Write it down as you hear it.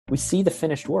We see the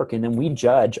finished work, and then we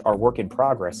judge our work in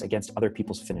progress against other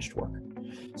people's finished work.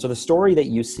 So the story that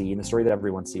you see and the story that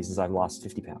everyone sees is I've lost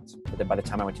 50 pounds. But then by the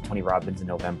time I went to Tony Robbins in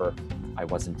November, I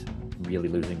wasn't really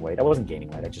losing weight. I wasn't gaining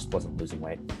weight. I just wasn't losing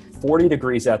weight. 40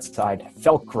 degrees outside.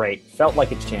 Felt great. Felt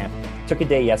like a champ. Took a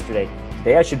day yesterday.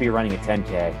 Today I should be running a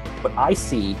 10K. What I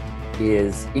see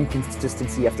is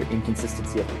inconsistency after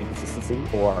inconsistency after inconsistency,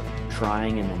 or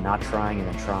trying and then not trying and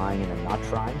then trying and then not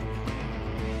trying.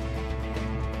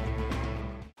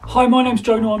 Hi, my name's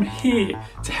Jonah. I'm here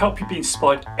to help you be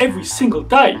inspired every single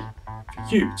day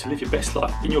for you to live your best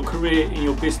life in your career, in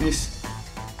your business,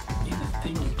 in the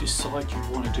thing you decide you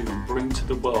want to do and bring to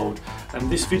the world.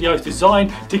 And this video is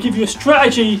designed to give you a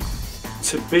strategy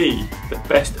to be the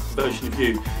best version of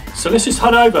you. So let's just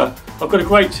head over. I've got a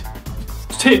great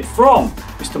tip from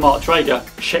Mr. Mark DRAGER.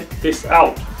 Check this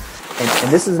out.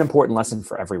 And this is an important lesson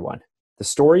for everyone. The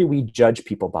story we judge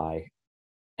people by,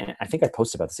 and I think I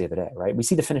posted about this the other day, right? We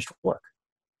see the finished work.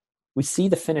 We see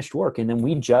the finished work, and then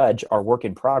we judge our work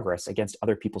in progress against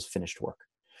other people's finished work.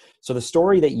 So the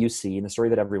story that you see and the story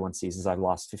that everyone sees is I've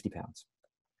lost 50 pounds.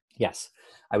 Yes,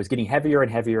 I was getting heavier and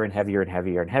heavier and heavier and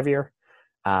heavier and heavier.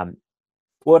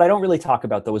 What I don't really talk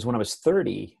about, though, is when I was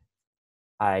 30,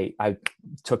 I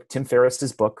took Tim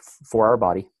Ferriss's book, 4 Hour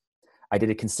Body. I did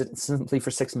it consistently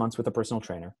for 6 months with a personal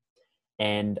trainer.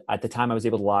 And at the time I was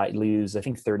able to lose, I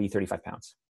think 35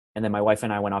 pounds. And then my wife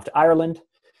and I went off to Ireland,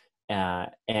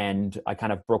 and I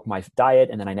kind of broke my diet,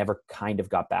 and then I never kind of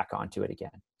got back onto it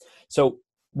again. So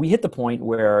we hit the point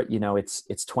where, you know, it's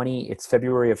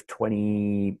February of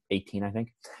 2018, I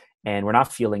think, and we're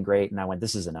not feeling great. And I went,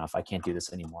 this is enough. I can't do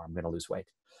this anymore. I'm going to lose weight.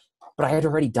 But I had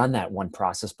already done that one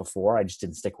process before. I just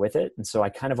didn't stick with it. And so I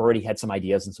kind of already had some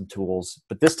ideas and some tools,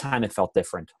 but this time it felt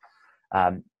different.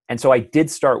 And so I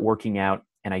did start working out,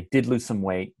 and I did lose some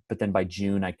weight, but then by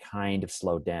June, I kind of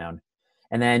slowed down.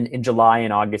 And then in July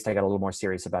and August, I got a little more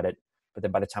serious about it. But then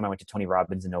by the time I went to Tony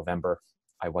Robbins in November,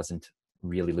 I wasn't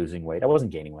really losing weight. I wasn't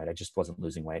gaining weight. I just wasn't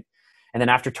losing weight. And then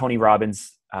after Tony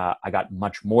Robbins, I got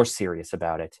much more serious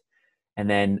about it. And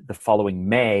then the following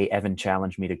May, Evan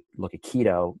challenged me to look at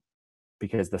keto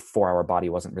because the 4 Hour Body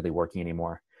wasn't really working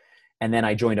anymore. And then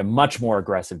I joined a much more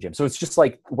aggressive gym. So it's just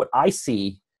like what I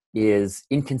see is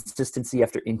inconsistency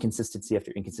after inconsistency after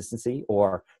inconsistency,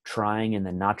 or trying and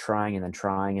then not trying and then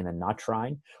trying and then not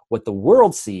trying. What the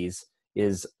world sees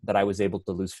is that I was able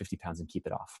to lose 50 pounds and keep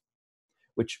it off,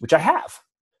 which I have.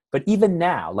 But even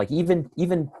now, like even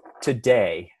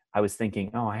today, I was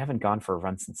thinking, oh, I haven't gone for a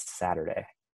run since Saturday.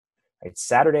 Right?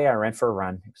 Saturday, I ran for a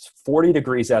run. It was 40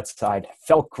 degrees outside.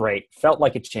 Felt great. Felt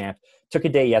like a champ. Took a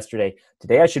day yesterday.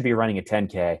 Today, I should be running a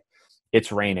 10K.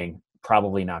 It's raining.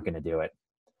 Probably not going to do it.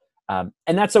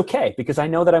 And that's okay, because I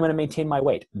know that I'm going to maintain my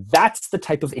weight. That's the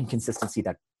type of inconsistency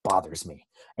that bothers me.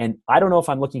 And I don't know if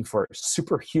I'm looking for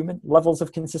superhuman levels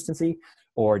of consistency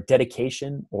or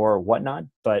dedication or whatnot,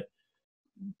 but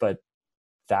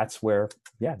that's where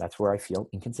I feel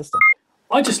inconsistent.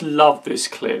 I just love this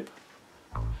clip,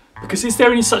 because is there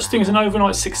any such thing as an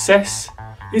overnight success?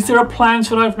 Is there a plan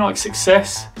to an overnight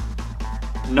success?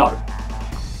 No.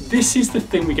 This is the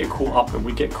thing we get caught up in.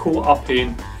 We get caught up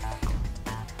in,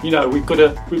 you know, we've got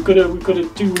to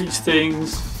do these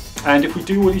things, and if we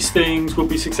do all these things, we'll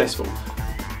be successful.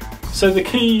 So the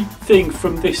key thing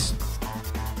from this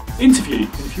interview,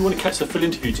 and if you want to catch the full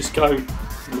interview, just go and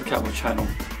look at my channel.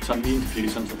 It's under the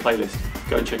interviews, under the playlist.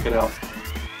 Go and check it out.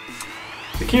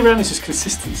 The key around this is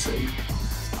consistency.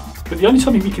 But the only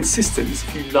time you can be consistent is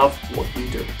if you love what you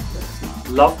do.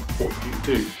 Love what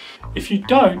you do. If you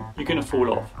don't, you're going to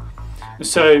fall off. And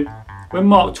so when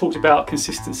Mark talked about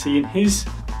consistency in his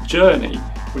journey,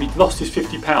 when he lost his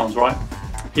 50 pounds, right?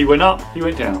 He went up, he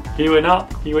went down, he went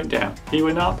up, he went down, he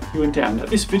went up, he went down. Now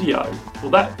this video, well,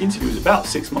 that interview was about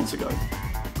 6 months ago. It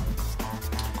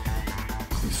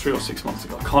was 3 or 6 months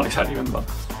ago, I can't exactly remember.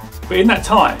 But in that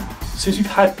time, since we've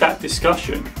had that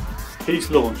discussion, he's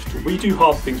launched We Do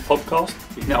Hard Things podcast.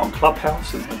 He's now on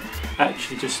Clubhouse, and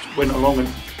actually just went along and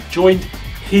joined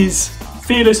his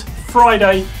Fearless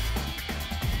Friday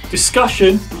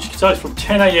discussion, which starts from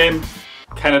 10 AM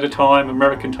Canada time,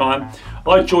 American time.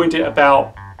 I joined it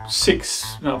about just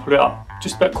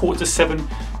about 6:45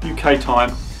 UK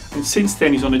time, and since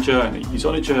then he's on a journey. He's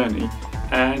on a journey,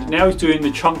 and now he's doing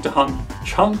the chunk to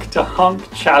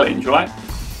hunk challenge, right?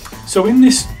 So in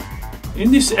this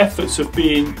efforts of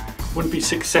want to be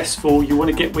successful, you want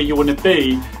to get where you want to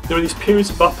be, there are these periods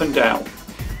of up and down,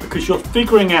 because you're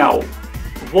figuring out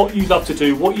what you love to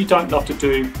do, what you don't love to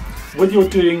do, whether you're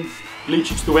doing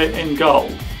leads you to the end goal.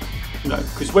 You know,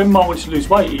 because when Mark wanted to lose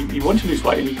weight, he wanted to lose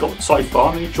weight and he got so far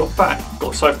and then he dropped back.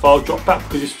 Got so far, dropped back,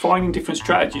 because he's finding different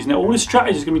strategies. Now all the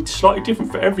strategies are going to be slightly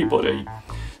different for everybody.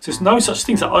 So there's no such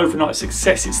thing as like overnight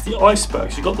success, it's the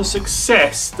iceberg. So you've got the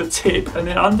success, the tip, and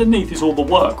then underneath is all the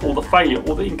work, all the failure,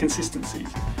 all the inconsistencies.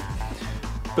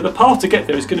 But the path to get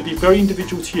there is going to be very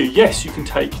individual to you. Yes, you can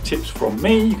take tips from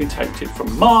me, you can take tips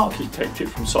from Mark, you can take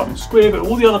tips from Simon Squibb, and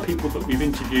all the other people that we've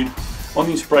interviewed on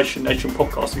the Inspiration Nation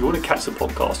podcast. If you want to catch the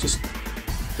podcast, just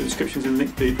the description's in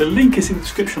the link is in the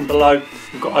description below.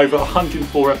 We've got over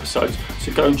 104 episodes,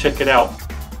 so go and check it out.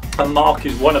 And Mark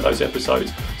is one of those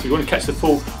episodes. So if you want to catch the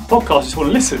full podcast, just want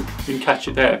to listen, you can catch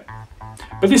it there.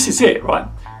 But this is it, right?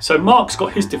 So Mark's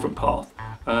got his different path,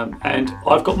 and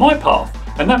I've got my path,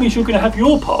 and that means you're going to have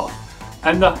your path.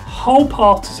 And the whole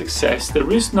path to success, there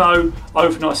is no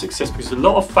overnight success, because there's a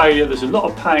lot of failure, there's a lot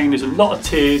of pain, there's a lot of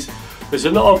tears, there's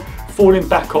a lot of falling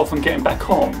back off and getting back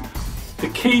on. The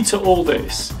key to all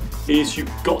this is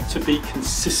you've got to be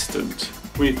consistent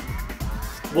with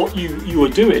what you are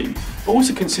doing, but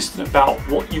also consistent about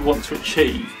what you want to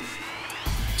achieve.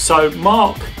 So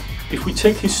Mark, if we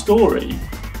take his story,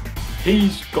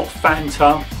 he's got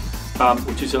Fanta,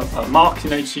 which is a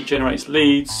marketing agency, generates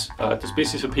leads, does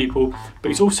business for people, but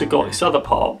he's also got this other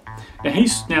part. Now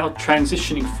he's now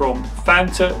transitioning from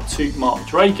Fanta to Mark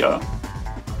DRAGER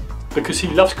because he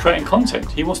loves creating content.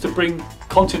 He wants to bring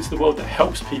content to the world that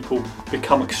helps people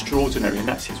become extraordinary, and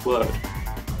that's his word.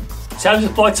 So how does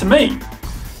it apply to me?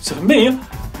 So for me,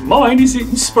 mine is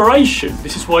inspiration.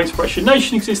 This is why Inspiration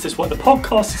Nation exists, that's why the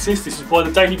podcast exists, this is why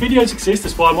the daily videos exist,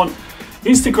 that's why I'm on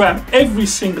Instagram every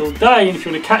single day. And if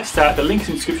you want to catch that, the link is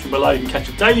in the description below. You can catch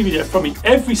a daily video from me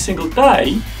every single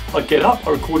day. I get up,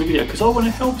 I record a video because I want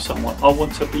to help someone. I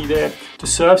want to be there to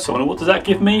serve someone. And what does that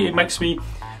give me? It makes me,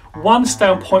 one, stay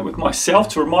on point with myself,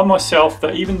 to remind myself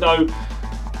that even though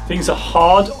things are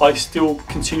hard, I still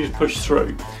continue to push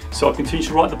through. So I continue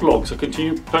to write the blogs, I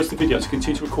continue to post the videos, I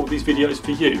continue to record these videos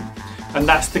for you. And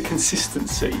that's the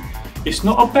consistency. It's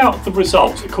not about the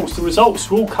results. Of course, the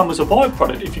results will come as a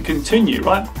byproduct if you continue,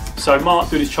 right? So Mark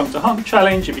doing his chunk to hump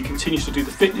challenge, if he continues to do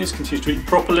the fitness, continues to eat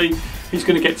properly, he's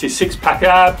going to get to his 6-pack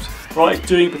abs, right? He's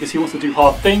doing it because he wants to do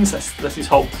hard things. That's his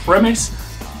whole premise.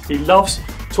 He loves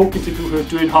talking to people who are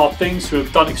doing hard things, who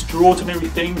have done extraordinary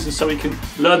things, and so he can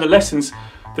learn the lessons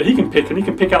that he can pick, and he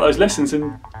can pick out those lessons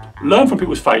and learn from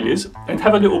people's failures and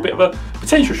have a little bit of a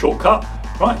potential shortcut,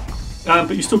 right?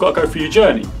 But you still got to go through your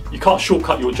journey. You can't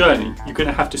shortcut your journey. You're going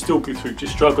to have to still go through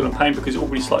just struggle and pain, because it's all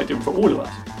really slightly different for all of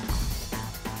us.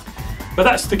 But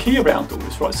that's the key around all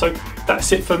this, right? So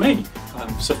that's it for me.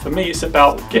 So for me, it's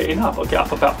about getting up. I get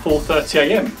up about 4:30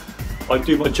 a.m. I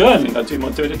do my journaling, I do my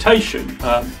meditation.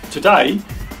 Today,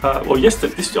 well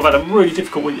yesterday, I've had a really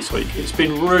difficult week this week. It's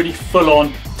been really full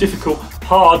on, difficult,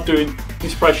 hard doing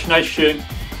Inspiration Nation,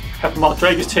 helping Mark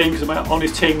DRAGER's team, because I'm on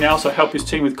his team now, so I help his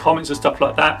team with comments and stuff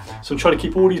like that. So I'm trying to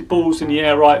keep all these balls in the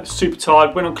air, right? Super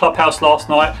tired, went on Clubhouse last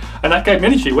night, and that gave me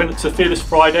energy. Went to Fearless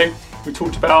Friday, we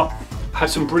talked about, had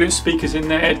some brilliant speakers in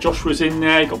there, Joshua's in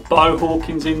there, got Bo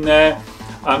Hawkins in there,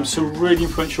 some really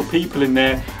influential people in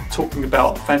there talking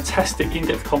about fantastic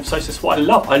in-depth conversations. That's what I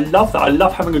love. I love that. I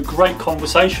love having a great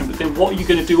conversation, but then what are you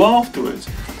going to do afterwards?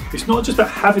 It's not just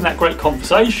about having that great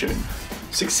conversation.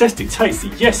 Success dictates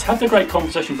that, yes, have the great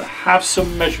conversation, but have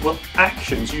some measurable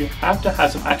actions. You have to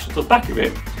have some actions on the back of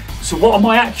it. So what are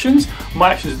my actions?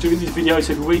 My actions are doing these videos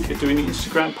every week, are doing the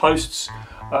Instagram posts,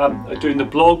 are doing the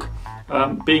blog,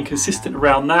 being consistent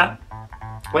around that,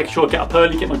 making sure I get up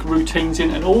early, get my routines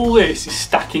in, and all this is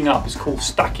stacking up. It's called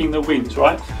stacking the wins,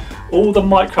 right? All the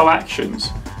micro actions,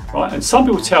 right? And some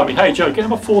people tell me, hey Joe, get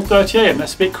up at 4:30 a.m,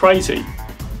 that's a bit crazy.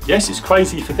 Yes, it's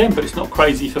crazy for them, but it's not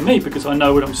crazy for me, because I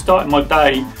know when I'm starting my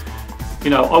day,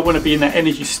 you know, I want to be in that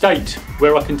energy state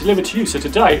where I can deliver to you. So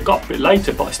today, I got a bit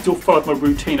later, but I still followed my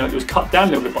routine. It was cut down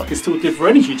a little bit, but I can still deliver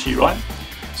energy to you, right?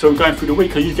 So I'm going through the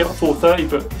week. I usually get up at 4:30,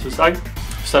 but as I say,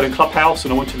 I stayed in Clubhouse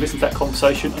and I want to listen to that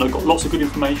conversation, and I've got lots of good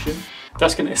information.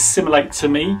 That's going to assimilate to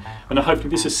me, and hopefully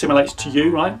this assimilates to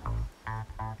you, right?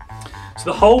 So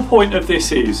the whole point of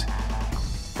this is,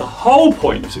 the whole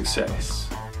point of success,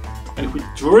 and if we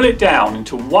drill it down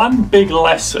into one big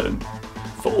lesson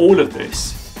for all of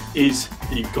this, is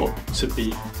you've got to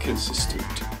be consistent.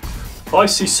 I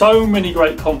see so many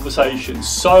great conversations,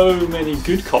 so many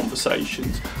good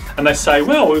conversations, and they say,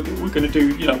 well, we're going to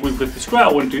do, you know, we've got this great,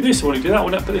 I want to do this, I want to do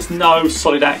that, but there's no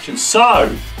solid action.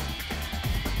 So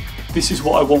this is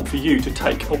what I want for you to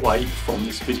take away from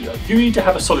this video. You need to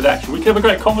have a solid action. We can have a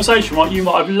great conversation, right? You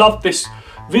might have loved this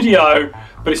video,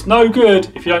 but it's no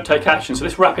good if you don't take action. So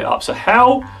let's wrap it up. So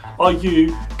how are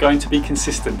you going to be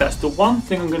consistent? That's the one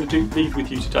thing I'm going to leave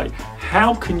with you today.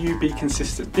 How can you be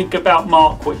consistent? Think about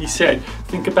Mark, what he said.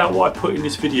 Think about what I put in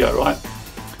this video, right?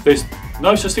 There's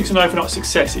no such thing as an overnight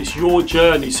success. It's your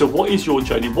journey. So what is your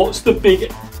journey? What's the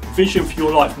big vision for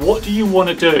your life? What do you want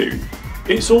to do?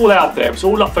 It's all out there. It's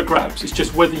all up for grabs. It's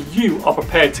just whether you are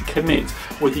prepared to commit,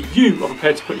 whether you are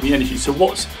prepared to put in the energy. So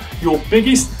what's your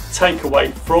biggest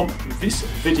takeaway from this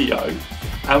video?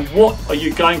 And what are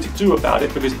you going to do about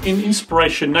it? Because in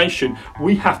Inspiration Nation,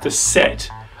 we have to set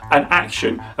an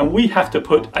action and we have to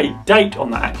put a date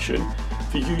on that action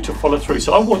for you to follow through.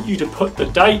 So I want you to put the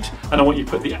date and I want you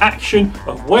to put the action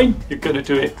of when you're going to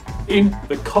do it in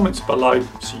the comments below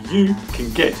so you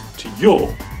can get to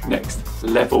your next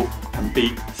level and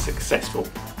be successful.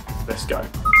 Let's go.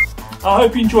 I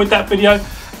hope you enjoyed that video.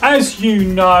 As you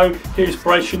know, here at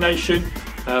Inspiration Nation,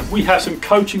 we have some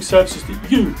coaching services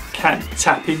that you can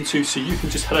tap into, so you can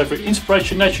just head over at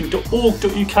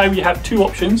inspirationnation.org.uk where you have two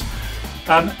options.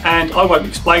 And I won't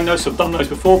explain those, so I've done those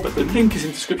before, but the link is in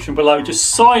the description below.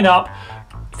 Just sign up,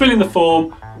 fill in the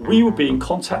form, we will be in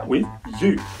contact with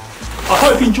you. I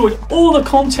hope you enjoyed all the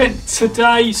content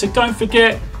today, so don't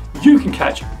forget, you can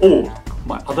catch all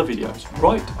my other videos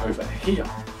right over here.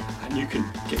 And you can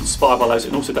get inspired by those,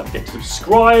 and also don't forget to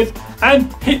subscribe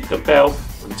and hit the bell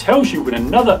that tells you when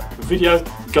another video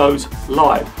goes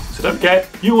live. So don't forget,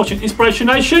 you're watching Inspiration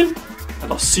Nation,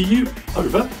 and I'll see you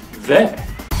over there.